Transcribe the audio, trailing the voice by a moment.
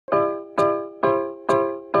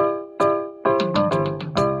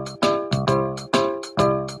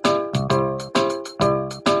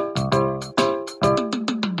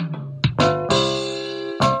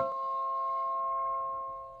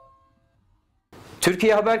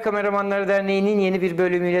Türkiye Haber Kameramanları Derneği'nin yeni bir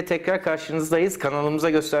bölümüyle tekrar karşınızdayız. Kanalımıza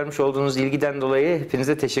göstermiş olduğunuz ilgiden dolayı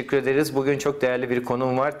hepinize teşekkür ederiz. Bugün çok değerli bir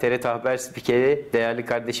konuğum var. TRT Haber Spikeri, değerli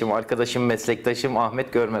kardeşim, arkadaşım, meslektaşım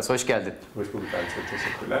Ahmet Görmez. Hoş geldin. Hoş bulduk abi, çok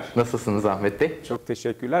teşekkürler. Nasılsınız Ahmet Bey? Çok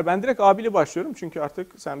teşekkürler. Ben direkt abiyle başlıyorum çünkü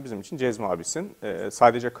artık sen bizim için Cezmi abisin.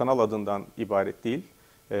 Sadece kanal adından ibaret değil,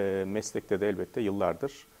 meslekte de elbette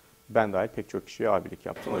yıllardır ben dahil pek çok kişiye abilik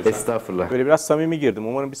yaptım. Estağfurullah. Böyle biraz samimi girdim.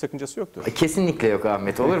 Umarım bir sakıncası yoktur. Kesinlikle yok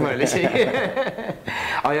Ahmet. Olur mu öyle şey?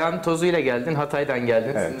 Ayağın tozuyla geldin, Hatay'dan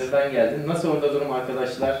geldin, Evet. sınırdan geldin. Nasıl orada durum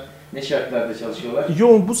arkadaşlar? Ne şartlarda çalışıyorlar?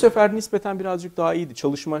 Yoğun, bu sefer nispeten birazcık daha iyiydi.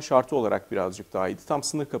 Çalışma şartı olarak birazcık daha iyiydi. Tam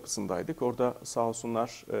sınır kapısındaydık. Orada sağ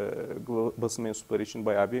olsunlar basın mensupları için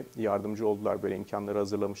bayağı bir yardımcı oldular. Böyle imkanları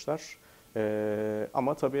hazırlamışlar.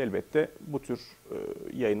 Ama tabii elbette bu tür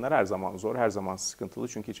yayınlar her zaman zor, her zaman sıkıntılı.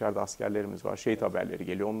 Çünkü içeride askerlerimiz var, şehit haberleri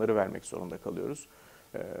geliyor, onları vermek zorunda kalıyoruz.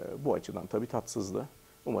 Bu açıdan tabii tatsızdı.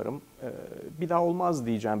 Umarım bir daha olmaz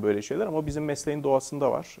diyeceğim böyle şeyler ama bizim mesleğin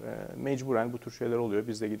doğasında var. Mecburen bu tür şeyler oluyor.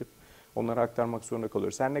 Biz de gidip onları aktarmak zorunda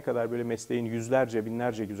kalıyoruz. Her ne kadar böyle mesleğin yüzlerce,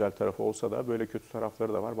 binlerce güzel tarafı olsa da böyle kötü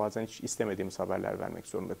tarafları da var. Bazen hiç istemediğimiz haberler vermek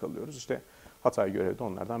zorunda kalıyoruz. İşte Hatay görevi de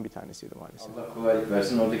onlardan bir tanesiydi maalesef. Allah kolaylık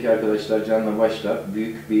versin. Oradaki arkadaşlar canla başla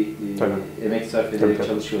büyük bir emek sarf ederek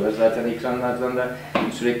çalışıyorlar. Zaten ekranlardan da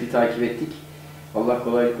sürekli takip ettik. Allah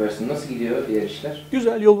kolaylık versin. Nasıl gidiyor diğer işler?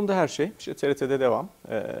 Güzel, yolunda her şey. İşte TRT'de devam.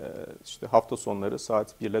 İşte hafta sonları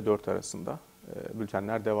saat 1 ile 4 arasında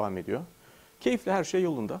bültenler devam ediyor. Keyifli, her şey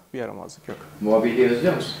yolunda. Bir yaramazlık yok. Muhabirliği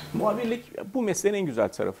özlüyor musun? Muhabirlik bu mesleğin en güzel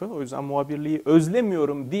tarafı. O yüzden muhabirliği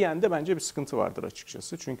özlemiyorum diyen de bence bir sıkıntı vardır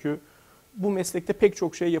açıkçası. Çünkü bu meslekte pek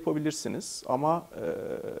çok şey yapabilirsiniz ama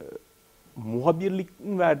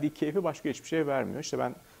muhabirliğin verdiği keyfi başka hiçbir şey vermiyor. İşte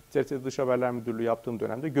ben TRT Dış Haberler Müdürlüğü yaptığım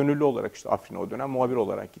dönemde gönüllü olarak işte Afrin'e o dönem muhabir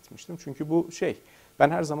olarak gitmiştim. Çünkü bu ben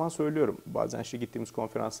her zaman söylüyorum. Bazen işte gittiğimiz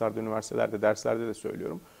konferanslarda, üniversitelerde, derslerde de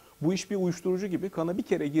söylüyorum. Bu iş bir uyuşturucu gibi, kana bir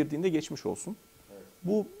kere girdiğinde geçmiş olsun.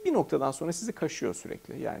 Bu bir noktadan sonra sizi kaşıyor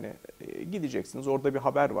sürekli. Yani gideceksiniz, orada bir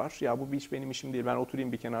haber var. Ya bu bir iş benim işim değil, ben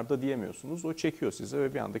oturayım bir kenarda diyemiyorsunuz. O çekiyor sizi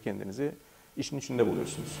ve bir anda kendinizi işin içinde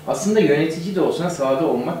buluyorsunuz. Aslında yönetici de olsan sahada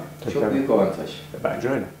olmak çok büyük avantaj. Bence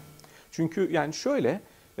öyle. Çünkü yani şöyle,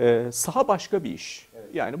 saha başka bir iş. Evet.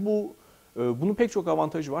 Yani bunun pek çok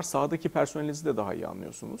avantajı var. Sahadaki personelinizi de daha iyi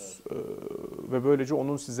anlıyorsunuz. Evet. Ve böylece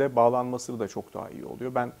onun size bağlanması da çok daha iyi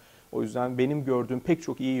oluyor. O yüzden benim gördüğüm pek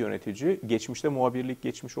çok iyi yönetici, geçmişte muhabirlik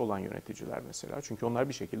geçmişi olan yöneticiler mesela. Çünkü onlar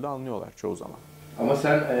bir şekilde anlıyorlar çoğu zaman. Ama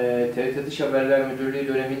sen TRT Dış Haberler Müdürlüğü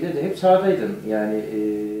döneminde de hep sahadaydın. Yani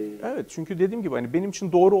Evet, çünkü dediğim gibi hani benim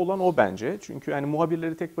için doğru olan o bence. Çünkü yani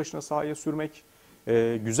muhabirleri tek başına sahaya sürmek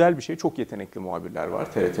güzel bir şey. Çok yetenekli muhabirler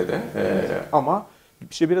var TRT'de. Ama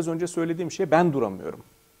işte biraz önce söylediğim şey, ben duramıyorum.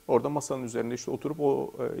 Orada masanın üzerinde işte oturup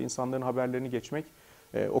o insanların haberlerini geçmek,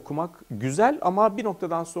 okumak güzel ama bir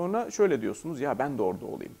noktadan sonra şöyle diyorsunuz, ya ben de orada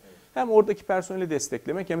olayım. Hem oradaki personeli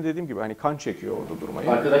desteklemek hem dediğim gibi hani kan çekiyor orada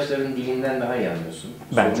durmayı. Arkadaşların dilinden daha iyi anlıyorsun.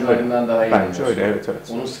 Bence öyle. Daha iyi Bence öyle, evet.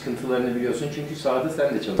 Onun sıkıntılarını biliyorsun çünkü sahada sen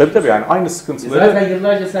de çalışıyorsun. Tabii yani aynı sıkıntıları. Zaten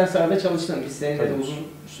yıllarca sen sahada çalıştın. Biz seninle de uzun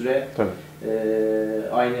süre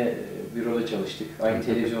aynı büroda çalıştık. Aynı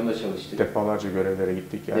televizyonda çalıştık. Defalarca görevlere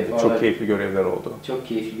gittik yani. Çok keyifli görevler oldu. Çok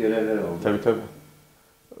keyifli görevler oldu. Tabii.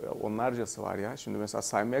 Onlarcası var ya. Şimdi mesela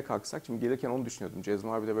saymaya kalksak, şimdi gelirken onu düşünüyordum.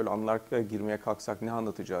 Cezmi abi de böyle anılarla girmeye kalksak ne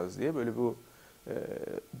anlatacağız diye. Böyle bu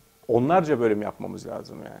onlarca bölüm yapmamız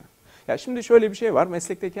lazım yani. Ya şimdi şöyle bir şey var.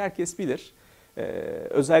 Meslekteki herkes bilir.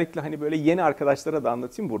 Özellikle hani böyle yeni arkadaşlara da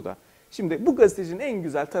anlatayım burada. Şimdi bu gazetecinin en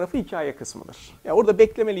güzel tarafı hikaye kısmıdır. Ya orada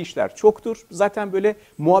beklemeli işler çoktur. Zaten böyle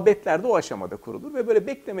muhabbetler de o aşamada kurulur ve böyle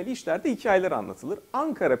beklemeli işlerde hikayeler anlatılır.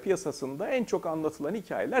 Ankara piyasasında en çok anlatılan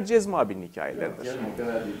hikayeler Cezmi abinin hikayeleridir.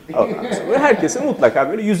 Herkesin mutlaka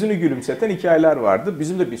böyle yüzünü gülümseten hikayeler vardır.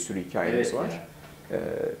 Bizim de bir sürü hikayemiz var.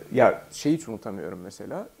 Ya hiç unutamıyorum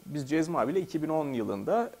mesela. Biz Cezmi abiyle 2010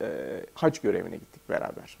 yılında hac görevine gittik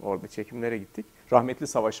beraber. Orada çekimlere gittik. Rahmetli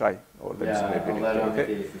Savaş Ay orada bizimle birlikte. Allah rahmet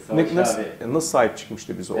eylesin. Nasıl sahip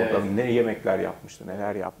çıkmıştı bize orada? Evet. Ne yemekler yapmıştı,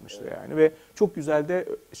 neler yapmıştı yani. Ve çok güzel de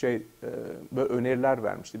böyle öneriler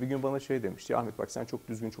vermişti. Bir gün bana demişti. Ahmet bak sen çok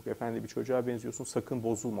düzgün, çok efendi bir çocuğa benziyorsun. Sakın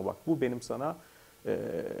bozulma bak. Bu benim sana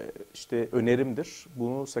işte önerimdir.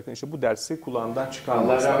 Bunu sakın bu dersi kulağından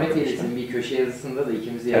çıkarma. Allah rahmet eylesin. Bir köşe yazısında da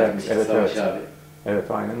ikimizi yazmıştık Savaş abi.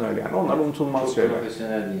 Evet aynen öyle yani. Onlar unutulmaz şeyler. Çok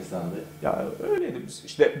profesyonel bir insandı. Ya öyleydi biz.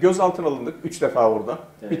 İşte gözaltına alındık 3 defa orada.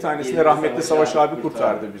 Evet, bir tanesinde rahmetli Savaş abi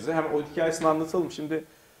kurtardı bizi. Hem o hikayesini anlatalım. Şimdi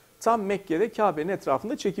tam Mekke'de Kabe'nin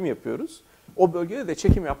etrafında çekim yapıyoruz. O bölgede de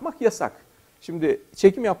çekim yapmak yasak. Şimdi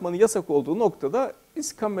çekim yapmanın yasak olduğu noktada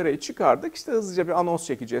Biz kamerayı çıkardık, işte hızlıca bir anons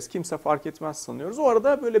çekeceğiz, kimse fark etmez sanıyoruz. O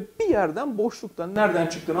arada böyle bir yerden, boşluktan, nereden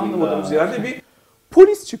çıktığını anlamadığımız yerde bir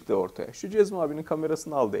polis çıktı ortaya. Şu Cezmi abinin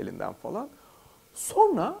kamerasını aldı elinden falan.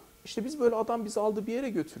 Sonra işte biz böyle, adam bizi aldı bir yere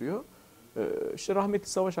götürüyor. İşte rahmetli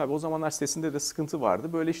Savaş abi, o zamanlar sesinde de sıkıntı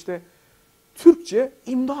vardı. Böyle işte Türkçe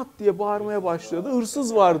imdat diye bağırmaya başladı.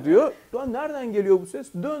 Hırsız var diyor. Lan nereden geliyor bu ses?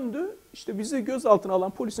 Döndü. İşte bizi gözaltına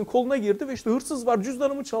alan polisin koluna girdi ve işte hırsız var,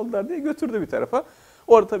 cüzdanımı çaldılar diye götürdü bir tarafa.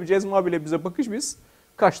 O arada tabii Cezmi abiyle bize bakış, biz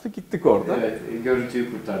kaçtık gittik orada. Evet,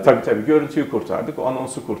 görüntüyü kurtardık. Tabii görüntüyü kurtardık, o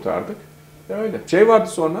anonsu kurtardık. Öyle. Şey vardı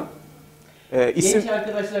sonra. Genç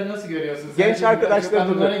arkadaşlar nasıl görüyorsunuz? Genç arkadaşlar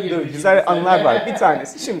güzel anılar var. Bir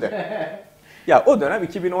tanesi şimdi. Ya o dönem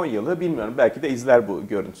 2010 yılı, bilmiyorum, belki de izler bu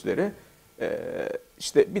görüntüleri.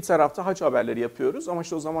 İşte bir tarafta haç haberleri yapıyoruz ama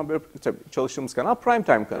işte o zaman böyle tabii çalıştığımız kanal Prime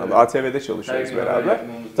Time kanalı. Evet. ATV'de çalışıyoruz beraber.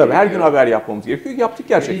 Tabii her gün haber yapmamız gerekiyor. Yaptık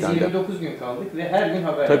gerçekten de. Biz 29 gün kaldık ve her gün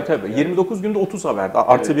haber yaptık. Tabii. 29 günde 30 haber.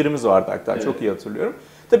 Artı birimiz vardı hatta, çok iyi hatırlıyorum.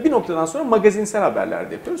 Tabii bir noktadan sonra magazinsel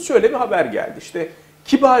haberler de yapıyoruz. Şöyle bir haber geldi. İşte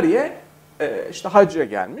Kibariye işte hacca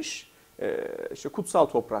gelmiş. İşte kutsal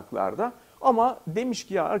topraklarda. Ama demiş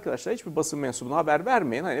ki ya arkadaşlar, hiçbir basın mensubuna haber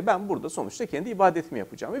vermeyin. Hani ben burada sonuçta kendi ibadetimi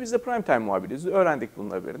yapacağım. Ve biz de Prime Time muhabiriyiz. Öğrendik bunun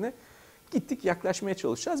haberini. Gittik, yaklaşmaya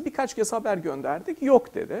çalışacağız. Birkaç kez haber gönderdik.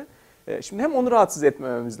 Yok dedi. Şimdi hem onu rahatsız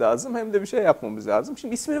etmememiz lazım hem de bir şey yapmamız lazım.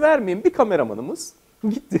 Şimdi ismini vermeyeyim, bir kameramanımız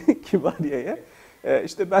gitti Kibariye'ye.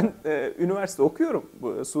 İşte ben üniversite okuyorum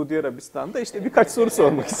Suudi Arabistan'da. İşte birkaç soru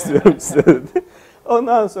sormak istiyorum size dedi.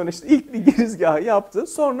 Ondan sonra işte ilk bir girizgahı yaptı.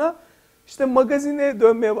 Sonra İşte magazine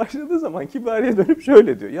dönmeye başladığı zaman Kibariye dönüp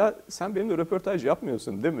şöyle diyor. Ya sen benimle röportaj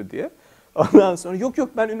yapmıyorsun değil mi diye. Ondan sonra yok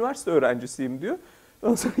ben üniversite öğrencisiyim diyor.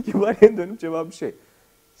 Ondan sonra Kibariye'nin dönüp cevabı şey.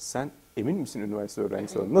 Sen emin misin üniversite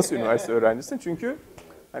öğrencisi olduğunu? Nasıl üniversite öğrencisin? Çünkü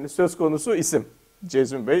hani söz konusu isim.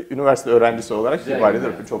 Cezmi Bey üniversite öğrencisi olarak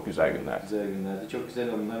Kibariye'de çok güzel günler. Güzel günlerdi. Çok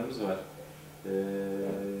güzel anılarımız var.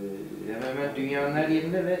 Hemen hemen dünyanın her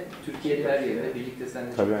yerinde ve Türkiye'de her yerinde birlikte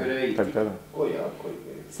seninle çok göreve gittik. Tabii. Koy koy.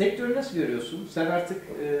 Sektörü nasıl görüyorsun? Sen artık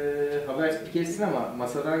haber spikerisin ama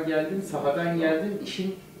masadan geldin, sahadan geldin,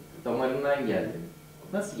 işin damarından geldin.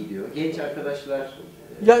 Nasıl gidiyor? Genç arkadaşlar...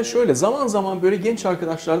 Ya şöyle, zaman zaman böyle genç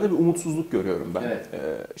arkadaşlarda bir umutsuzluk görüyorum ben. Evet.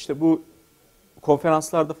 İşte bu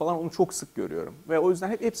konferanslarda falan onu çok sık görüyorum. Ve o yüzden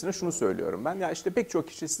hepsine şunu söylüyorum ben. Ya işte pek çok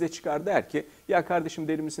kişi size çıkar der ki ya kardeşim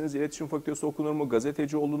deli misiniz, iletişim fakültesi okunur mu,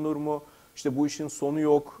 gazeteci olunur mu, işte bu işin sonu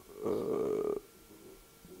yok.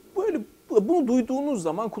 Böyle bunu duyduğunuz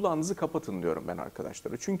zaman kulağınızı kapatın diyorum ben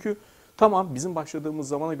arkadaşlara. Çünkü tamam, bizim başladığımız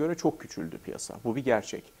zamana göre çok küçüldü piyasa. Bu bir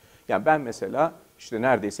gerçek. Yani ben mesela işte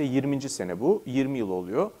neredeyse 20. sene bu, 20 yıl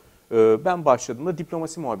oluyor. Ben başladığımda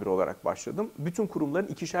diplomasi muhabiri olarak başladım. Bütün kurumların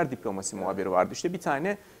ikişer diplomasi muhabiri vardı. İşte bir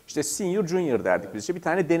tane işte senior junior derdik biz. İşte bir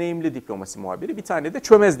tane deneyimli diplomasi muhabiri, bir tane de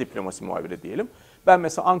çömez diplomasi muhabiri diyelim. Ben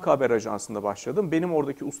mesela Anka Haber Ajansı'nda başladım. Benim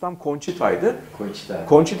oradaki ustam Conchita'ydı.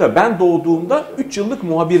 Conchita. Ben doğduğumda 3 yıllık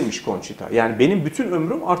muhabirmiş Conchita. Yani benim bütün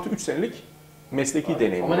ömrüm artı 3 senelik mesleki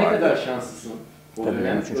deneyimim vardı. Ama ne kadar şanslısın.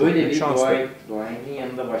 Öyle bir duayenin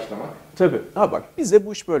yanında başlamak. Tabii. Ha bak, bize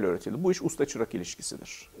bu iş böyle öğretildi. Bu iş usta-çırak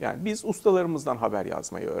ilişkisidir. Yani biz ustalarımızdan haber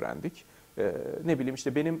yazmayı öğrendik. Ne bileyim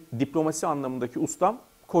işte benim diplomasi anlamındaki ustam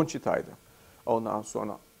Conchita'ydı. Ondan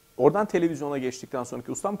sonra oradan televizyona geçtikten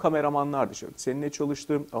sonraki ustam kameramanlardı. Seninle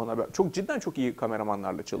çalıştığım, cidden çok iyi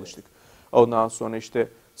kameramanlarla çalıştık. Ondan sonra işte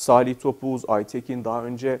Salih Topuz, Aytekin, daha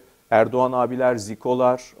önce Erdoğan abiler,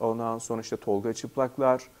 Zikolar, ondan sonra işte Tolga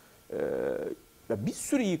Çıplaklar, bir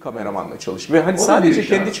sürü iyi kameramanla çalıştık. Ve hani sadece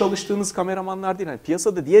kendi çalıştığınız kameramanlar değil, hani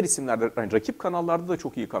piyasada diğer isimlerde, hani rakip kanallarda da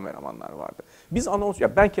çok iyi kameramanlar vardı. Biz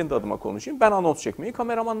ben kendi adıma konuşayım, ben anons çekmeyi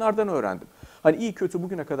kameramanlardan öğrendim. Hani iyi kötü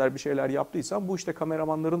bugüne kadar bir şeyler yaptıysam bu işte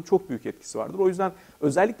kameramanların çok büyük etkisi vardır. O yüzden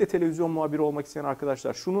özellikle televizyon muhabiri olmak isteyen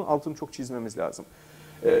arkadaşlar şunun altını çok çizmemiz lazım.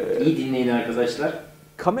 İyi dinleyin arkadaşlar.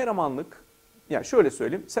 Kameramanlık, yani şöyle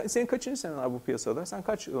söyleyeyim, senin kaçıncı senen abi bu piyasada? Sen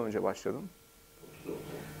kaç yıl önce başladın?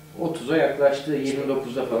 30'a yaklaştı,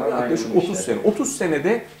 29'da falan. Yaklaşık 30 sene. 30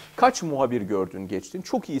 senede kaç muhabir gördün, geçtin?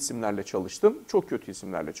 Çok iyi isimlerle çalıştın, çok kötü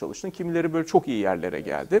isimlerle çalıştın. Kimileri böyle çok iyi yerlere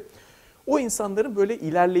geldi. O insanların böyle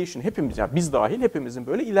ilerleyişini, hepimiz, yani biz dahil hepimizin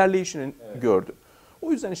böyle ilerleyişini gördüm.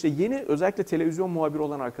 O yüzden işte yeni, özellikle televizyon muhabiri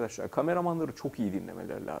olan arkadaşlar, kameramanları çok iyi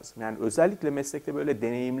dinlemeleri lazım. Yani özellikle meslekte böyle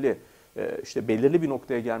deneyimli, işte belirli bir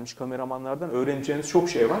noktaya gelmiş kameramanlardan öğreneceğiniz çok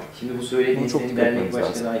şey var. Şimdi bu söylediğin senin dernek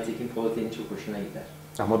başkanı AYTEKİN, POLATEL'in çok hoşuna gider.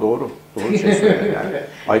 Ama doğru bir şey söylüyor yani.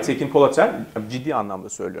 AYTEKİN POLATEL, ciddi anlamda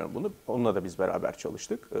söylüyorum bunu. Onunla da biz beraber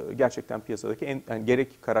çalıştık. Gerçekten piyasadaki yani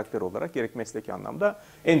gerek karakter olarak gerek mesleki anlamda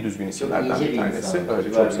en düzgün isimlerden bir tanesi.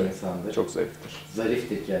 Öyle çok zarif, çok zariftir.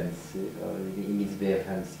 Zariftir kendisi. Öyle İngiliz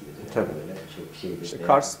beyefendisi gibi. Tabii. Böyle çok şeydir. İşte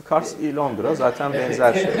Kars Londra zaten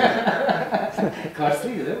benzer şey.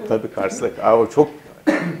 Karslıydı değil mi? Tabii Karslı. O çok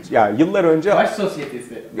yani yıllar önce Kars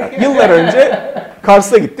sosyetesi. Yıllar önce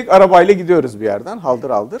Kars'a gittik. Arabayla gidiyoruz bir yerden. Haldır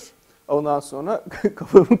haldır. Ondan sonra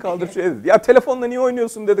kafamı kaldırıp şey dedi. Ya telefonla niye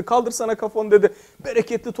oynuyorsun dedi. Kaldırsana kafanı dedi.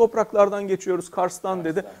 Bereketli topraklardan geçiyoruz Kars'tan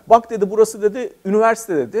dedi. Bak dedi burası dedi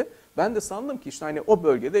üniversite dedi. Ben de sandım ki işte hani o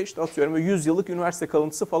bölgede işte atıyorum 100 yıllık üniversite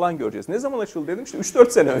kalıntısı falan göreceğiz. Ne zaman açıldı dedim işte 3-4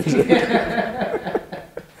 sene önce.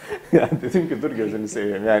 Yani dedim ki dur gözünü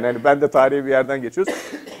seveyim. Yani hani ben de tarihi bir yerden geçiyoruz.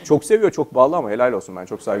 Çok seviyor, çok bağlı ama helal olsun, ben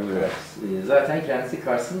çok saygı duyuyorum. Zaten kendisi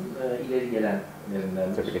Kars'ın ileri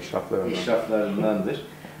gelenlerindendir. Tabii Eşraflarındandır.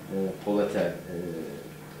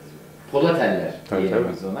 Polateller diyelim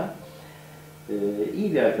biz ona.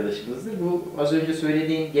 İyi bir arkadaşımızdır. Bu az önce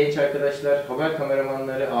söylediğin genç arkadaşlar, haber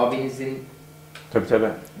kameramanları, abinizin... Tabii.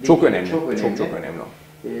 Çok önemli. Çok önemli o.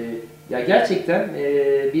 Ya gerçekten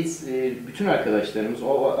biz bütün arkadaşlarımız,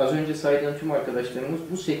 o az önce saydığım tüm arkadaşlarımız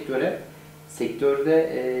bu sektörde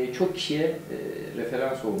çok kişiye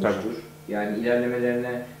referans olmuştur. Tabii. Yani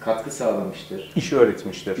ilerlemelerine katkı sağlamıştır. İş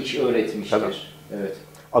öğretmiştir. Tabii. Evet.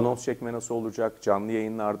 Anons çekme nasıl olacak? Canlı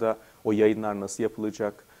yayınlarda o yayınlar nasıl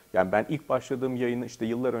yapılacak? Yani ben ilk başladığım yayını işte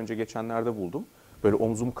yıllar önce geçenlerde buldum. Böyle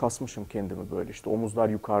omzumu kasmışım kendimi böyle işte omuzlar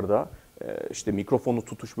yukarıda. İşte mikrofonu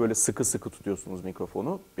tutuş böyle sıkı sıkı tutuyorsunuz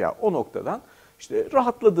mikrofonu. Ya o noktadan işte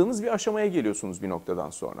rahatladığınız bir aşamaya geliyorsunuz bir noktadan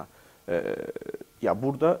sonra. Ya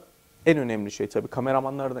burada en önemli şey tabii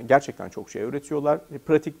kameramanlardan gerçekten çok şey öğretiyorlar.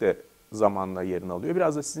 Pratik de zamanla yerini alıyor.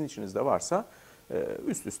 Biraz da sizin içinizde varsa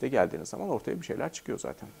üst üste geldiğiniz zaman ortaya bir şeyler çıkıyor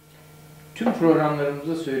zaten. Tüm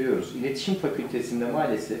programlarımızda söylüyoruz. İletişim Fakültesinde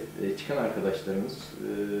maalesef çıkan arkadaşlarımız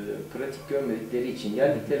pratik görmedikleri için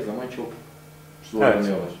geldikleri zaman çok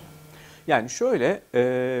zorlanıyorlar. Evet. Yani şöyle,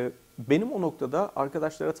 benim o noktada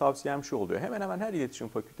arkadaşlara tavsiyem şu oluyor. Hemen hemen her iletişim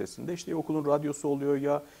fakültesinde işte okulun radyosu oluyor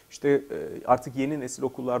ya işte artık yeni nesil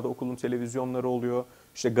okullarda okulun televizyonları oluyor,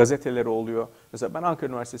 işte gazeteleri oluyor. Mesela ben Ankara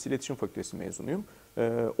Üniversitesi İletişim Fakültesi mezunuyum.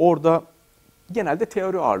 Orada genelde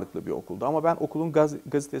teori ağırlıklı bir okuldu ama ben okulun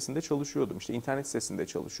gazetesinde çalışıyordum. İşte internet sitesinde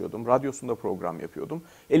çalışıyordum, radyosunda program yapıyordum.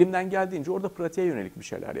 Elimden geldiğince orada pratiğe yönelik bir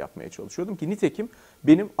şeyler yapmaya çalışıyordum ki nitekim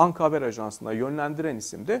benim Anka Haber Ajansı'na yönlendiren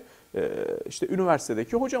isim de işte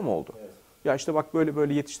üniversitedeki hocam oldu. Evet. Ya işte bak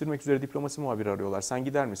böyle yetiştirmek üzere diplomasi muhabiri arıyorlar. Sen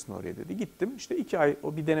gider misin oraya dedi. Gittim. İşte 2 ay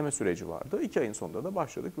o bir deneme süreci vardı. 2 ayın sonunda da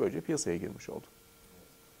başladık. Böylece piyasaya girmiş olduk.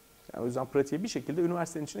 Yani o yüzden pratiğe bir şekilde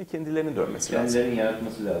üniversitenin içine kendilerinin dönmesi lazım. Kendilerinin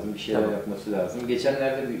yaratması lazım, bir şeyler yapması lazım.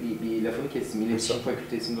 Geçenlerde bir lafını kestim. İletişim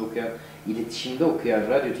Fakültesinde iletişimde okuyan,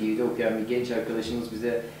 radyo TV'de okuyan bir genç arkadaşımız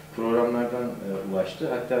bize programlardan ulaştı.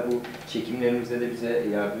 Hatta bu çekimlerimizde de bize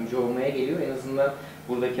yardımcı olmaya geliyor. En azından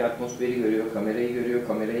buradaki atmosferi görüyor, kamerayı görüyor,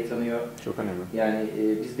 kamerayı tanıyor. Çok önemli. Yani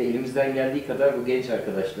biz de elimizden geldiği kadar bu genç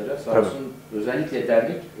arkadaşlara sağ olsun özellikle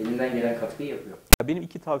dernek elinden gelen katkıyı yapıyor. Benim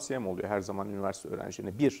 2 tavsiyem oluyor her zaman üniversite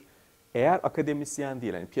öğrencilerine. 1, eğer akademisyen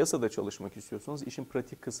değil, yani piyasada çalışmak istiyorsanız işin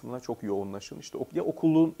pratik kısmına çok yoğunlaşın. İşte ya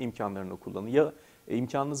okulun imkanlarını kullanın ya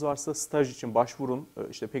imkanınız varsa staj için başvurun.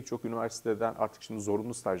 İşte pek çok üniversiteden artık şimdi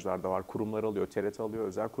zorunlu stajlar da var. Kurumlar alıyor, TRT alıyor,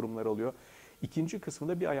 özel kurumlar alıyor. İkinci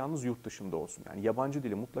kısmında bir ayağınız yurt dışında olsun. Yani yabancı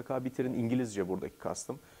dili mutlaka bitirin. İngilizce buradaki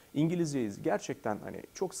kastım. İngilizceyi gerçekten hani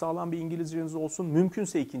çok sağlam bir İngilizceniz olsun.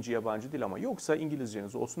 Mümkünse ikinci yabancı dil ama yoksa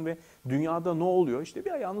İngilizceniz olsun ve dünyada ne oluyor? İşte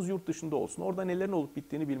bir ayağınız yurt dışında olsun. Orada nelerin olup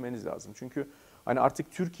bittiğini bilmeniz lazım. Çünkü hani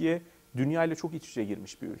artık Türkiye dünya ile çok iç içe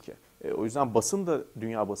girmiş bir ülke. O yüzden basın da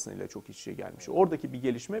dünya basınıyla çok iç içe gelmiş. Oradaki bir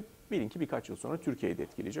gelişme bilin ki birkaç yıl sonra Türkiye'yi de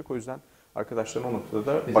etkileyecek. O yüzden arkadaşların o noktada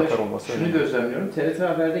da bakar olması önemli. Şunu gözlemliyorum. TRT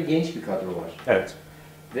Haber'de genç bir kadro var. Evet.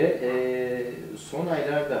 Ve son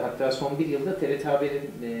aylarda hatta son bir yılda TRT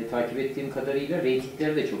Haber'in takip ettiğim kadarıyla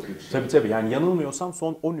reytingleri de çok yüksek. Tabii yani yanılmıyorsam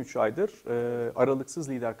son 13 aydır aralıksız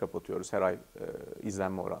lider kapatıyoruz her ay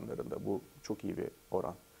izlenme oranlarında. Bu çok iyi bir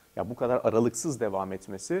oran. Ya bu kadar aralıksız devam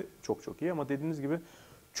etmesi çok iyi ama dediğiniz gibi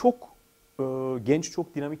çok genç,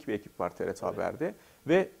 çok dinamik bir ekip var TRT Haber'de.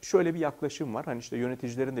 Ve şöyle bir yaklaşım var. Hani işte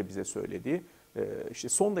yöneticilerin de bize söylediği, işte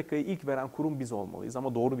son dakikayı ilk veren kurum biz olmalıyız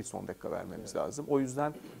ama doğru bir son dakika vermemiz lazım. O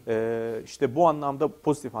yüzden işte bu anlamda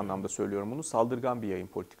pozitif anlamda söylüyorum bunu. Saldırgan bir yayın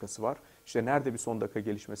politikası var. İşte nerede bir son dakika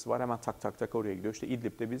gelişmesi var hemen tak tak tak oraya gidiyor. İşte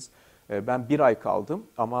İdlib'de ben 1 ay kaldım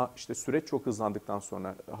ama işte süreç çok hızlandıktan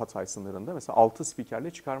sonra Hatay sınırında mesela 6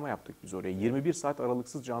 spikerle çıkarma yaptık biz oraya. 21 saat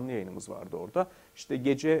aralıksız canlı yayınımız vardı orada. İşte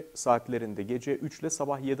gece saatlerinde gece 3 ile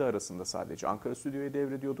sabah 7 arasında sadece Ankara stüdyoya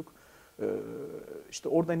devrediyorduk. İşte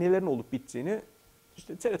orada nelerin olup bittiğini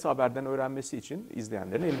işte TRT Haber'den öğrenmesi için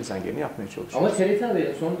izleyenlerin elimizden geleni yapmaya çalışıyoruz. Ama TRT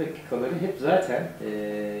Haber'in son dakikaları hep zaten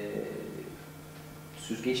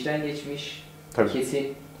süzgeçten geçmiş, Tabii.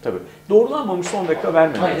 kesin. Tabii. Doğrulanmamış son dakika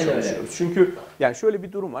vermemeye Aynen çalışıyoruz. öyle. Çünkü yani şöyle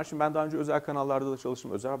bir durum var. Şimdi ben daha önce özel kanallarda da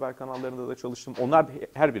çalıştım, özel haber kanallarında da çalıştım. Onlar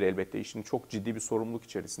her biri elbette işini çok ciddi bir sorumluluk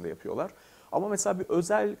içerisinde yapıyorlar. Ama mesela bir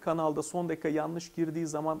özel kanalda son dakika yanlış girdiği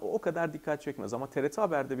zaman o kadar dikkat çekmez. Ama TRT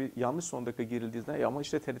Haber'de bir yanlış son dakika girildiğinde ama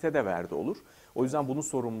işte TRT de verdi olur. O yüzden bunun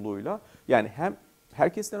sorumluluğuyla yani hem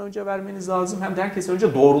herkesten önce vermeniz lazım hem de herkesten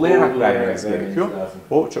önce doğrulayarak vermeniz gerekiyor. Lazım.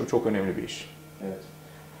 O çok çok önemli bir iş. Evet.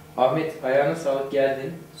 Ahmet, ayağına sağlık,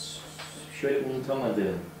 geldin. Şöyle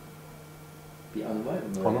unutamadığın bir anı var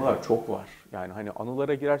mı? Anılar çok var. Yani hani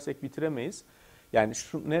anılara girersek bitiremeyiz. Yani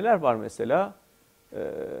şu neler var mesela?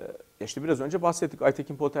 İşte biraz önce bahsettik.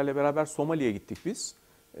 Aytekin POLATEL'le beraber Somali'ye gittik biz.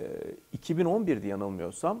 2011'di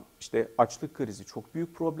yanılmıyorsam. İşte açlık krizi, çok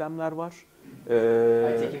büyük problemler var.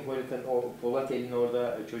 Aytekin POLATEL'in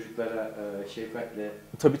orada çocuklara şefkatle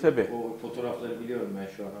Tabii. o fotoğrafları biliyorum ben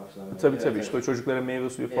şu an hafızamda. Tabii işte o çocuklara meyve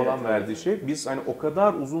suyu falan verdiği şey. Biz hani o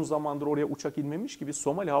kadar uzun zamandır oraya uçak inmemiş ki biz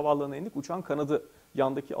Somali havaalanına indik. Uçağın kanadı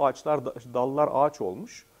yandaki ağaçlar, dallar ağaç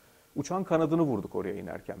olmuş. Uçağın kanadını vurduk oraya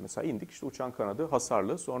inerken mesela. İndik işte uçağın kanadı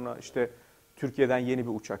hasarlı. Sonra işte Türkiye'den yeni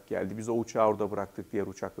bir uçak geldi. Biz o uçağı orada bıraktık. Diğer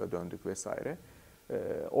uçakla döndük vesaire.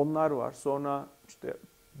 Onlar var. Sonra işte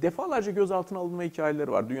defalarca gözaltına alınma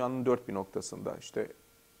hikayeleri var. Dünyanın dört bir noktasında. İşte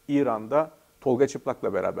İran'da Tolga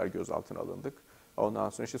Çıplak'la beraber gözaltına alındık. Ondan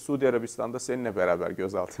sonra işte Suudi Arabistan'da seninle beraber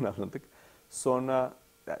gözaltına alındık. Sonra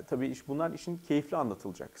tabii bunlar işin keyifli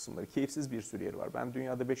anlatılacak kısımları. Keyifsiz bir sürü yeri var. Ben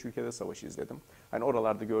dünyada 5 ülkede savaş izledim. Hani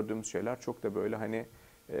oralarda gördüğümüz şeyler çok da böyle hani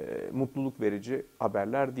mutluluk verici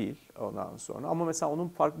haberler değil ondan sonra. Ama mesela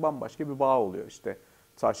onun bambaşka bir bağı oluyor işte.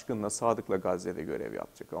 Taşkın'la, Sadık'la Gazze'de görev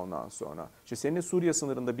yaptık ondan sonra. İşte seninle Suriye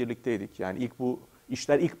sınırında birlikteydik. Yani bu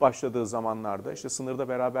işler ilk başladığı zamanlarda işte sınırda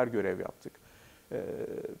beraber görev yaptık.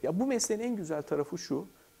 Ya bu mesleğin en güzel tarafı şu.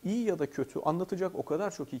 İyi ya da kötü anlatacak o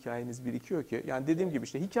kadar çok hikayeniz birikiyor ki. Yani dediğim gibi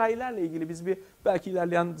işte hikayelerle ilgili biz belki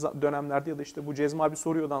ilerleyen dönemlerde ya da işte bu Cezmi Abi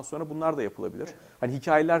Soruyor'dan sonra bunlar da yapılabilir. Hani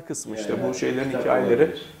hikayeler kısmı işte bu şeylerin hikayeleri.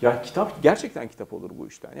 Olabilir. Ya gerçekten kitap olur bu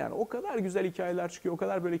işten. Yani o kadar güzel hikayeler çıkıyor, o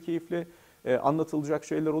kadar böyle keyifli anlatılacak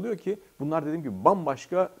şeyler oluyor ki bunlar dediğim gibi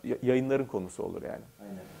bambaşka yayınların konusu olur yani.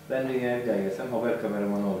 Aynen. Ben dünyaya bir daha gelsem haber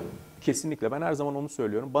kameramanı olurum. Kesinlikle. Ben her zaman onu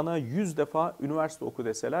söylüyorum. Bana 100 defa üniversite oku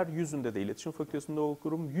deseler, 100'ünde de iletişim fakültesinde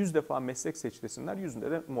okurum. 100 defa meslek seç desinler,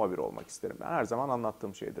 100'ünde de muhabir olmak isterim. Ben her zaman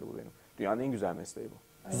anlattığım şeydir bu benim. Dünyanın en güzel mesleği bu.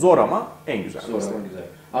 Aynen. Zor ama en güzel Zor mesleği. ama güzel.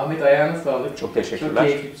 Ahmet, ayağına sağlık. Çok teşekkürler. Çok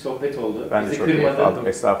keyifli bir sohbet oldu. Ben de Bizi çok keyif kırmadın. aldım.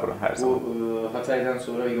 Estağfurullah her zaman. Bu Hatay'dan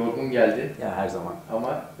sonra yorgun geldin Ya her zaman.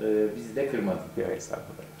 ama bizi de kırmadın. Ya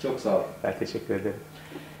estağfurullah. Çok sağ ol. Ben teşekkür ederim.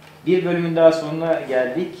 Bir bölümün daha sonuna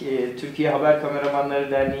geldik. Türkiye Haber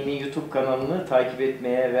Kameramanları Derneği'nin YouTube kanalını takip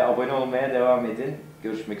etmeye ve abone olmaya devam edin.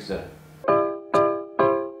 Görüşmek üzere.